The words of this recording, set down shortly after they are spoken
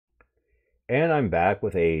And I'm back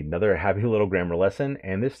with another happy little grammar lesson,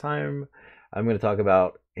 and this time I'm going to talk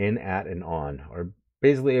about in, at, and on. Or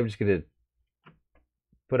basically, I'm just going to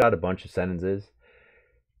put out a bunch of sentences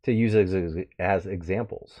to use as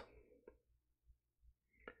examples.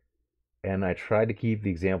 And I try to keep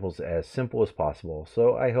the examples as simple as possible,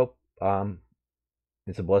 so I hope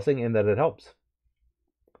it's a blessing and that it helps.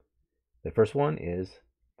 The first one is,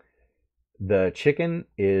 the chicken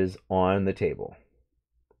is on the table.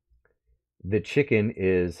 The chicken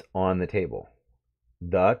is on the table.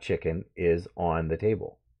 The chicken is on the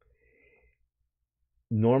table.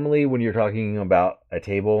 Normally, when you're talking about a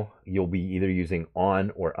table, you'll be either using on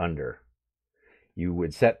or under. You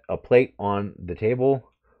would set a plate on the table,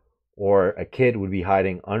 or a kid would be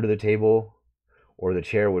hiding under the table, or the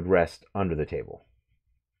chair would rest under the table.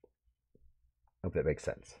 Hope that makes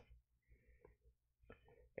sense.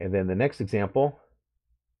 And then the next example,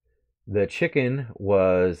 the chicken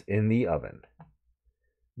was in the oven.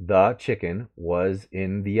 The chicken was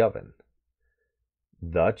in the oven.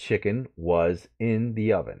 The chicken was in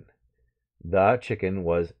the oven. The chicken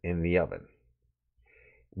was in the oven.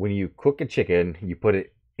 When you cook a chicken, you put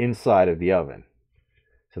it inside of the oven.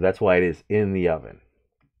 So that's why it is in the oven.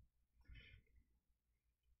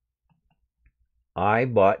 I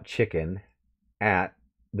bought chicken at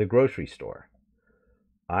the grocery store.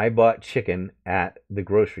 I bought chicken at the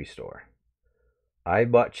grocery store. I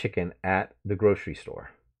bought chicken at the grocery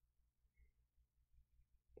store.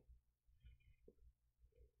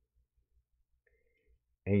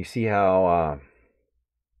 And you see how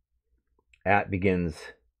at begins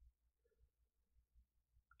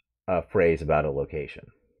a phrase about a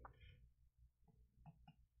location.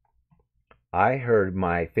 I heard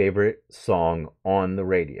my favorite song on the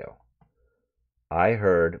radio. I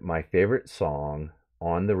heard my favorite song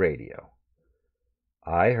on the radio.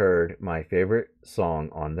 I heard my favorite song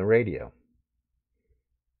on the radio.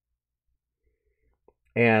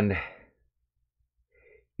 And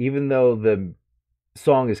even though the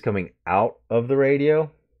song is coming out of the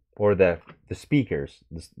radio, or the speakers,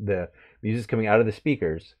 the music's coming out of the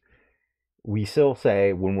speakers, we still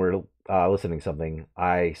say when we're listening to something,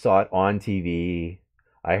 I saw it on TV,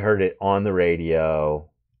 I heard it on the radio,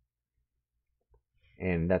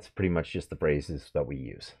 and that's pretty much just the phrases that we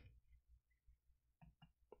use.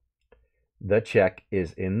 The check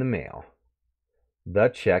is in the mail. The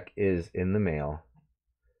check is in the mail.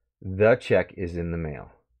 The check is in the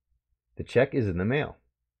mail. The check is in the mail.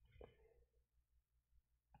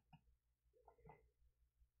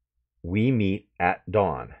 We meet at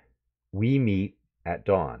dawn. We meet at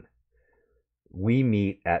dawn. We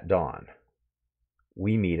meet at dawn.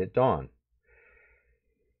 We meet at dawn.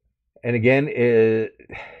 And again,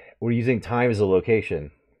 we're using time as a location.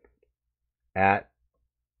 At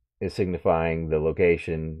is signifying the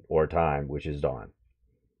location or time, which is dawn.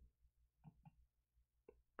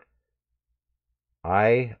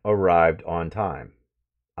 I arrived on time.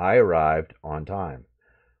 I arrived on time.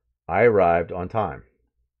 I arrived on time.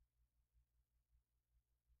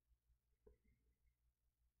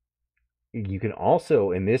 You can also,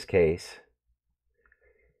 in this case,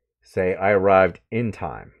 say I arrived in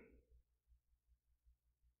time.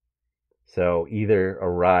 So either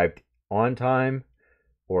arrived on time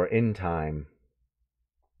or in time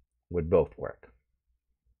would both work.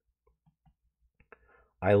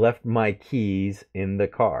 I left my keys in the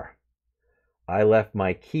car. I left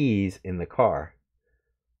my keys in the car.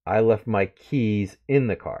 I left my keys in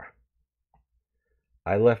the car.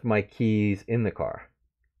 I left my keys in the car.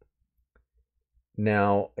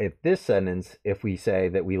 Now, at this sentence, if we say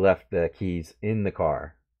that we left the keys in the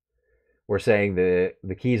car, we're saying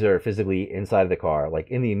the keys are physically inside of the car, like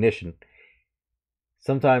in the ignition.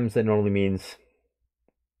 Sometimes that normally means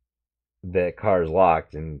the car is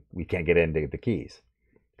locked and we can't get into the keys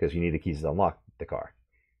because you need the keys to unlock the car.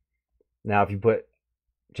 Now, if you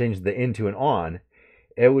change the in to an on,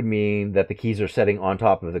 it would mean that the keys are sitting on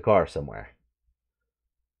top of the car somewhere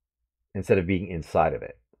instead of being inside of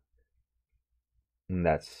it. And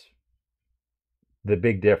that's the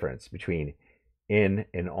big difference between in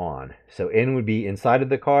and on. So in would be inside of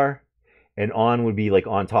the car, and on would be like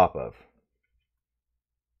on top of.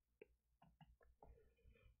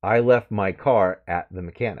 I left my car at the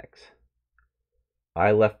mechanics.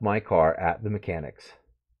 I left my car at the mechanics.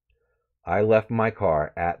 I left my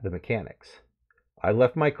car at the mechanics. I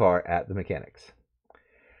left my car at the mechanics.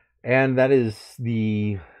 And that is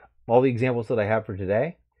all the examples that I have for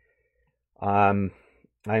today. I'm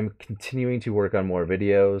continuing to work on more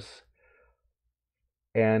videos.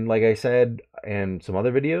 And like I said in some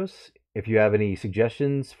other videos, if you have any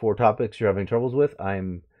suggestions for topics you're having troubles with,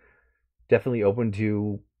 I'm definitely open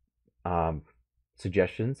to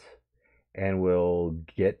suggestions, and will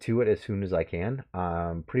get to it as soon as I can.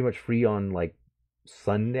 I'm pretty much free on like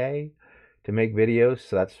Sunday to make videos,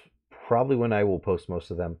 so that's probably when I will post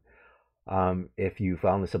most of them. If you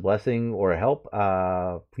found this a blessing or a help,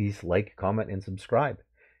 please like, comment, and subscribe.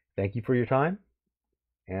 Thank you for your time,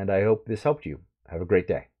 and I hope this helped you. Have a great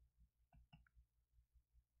day.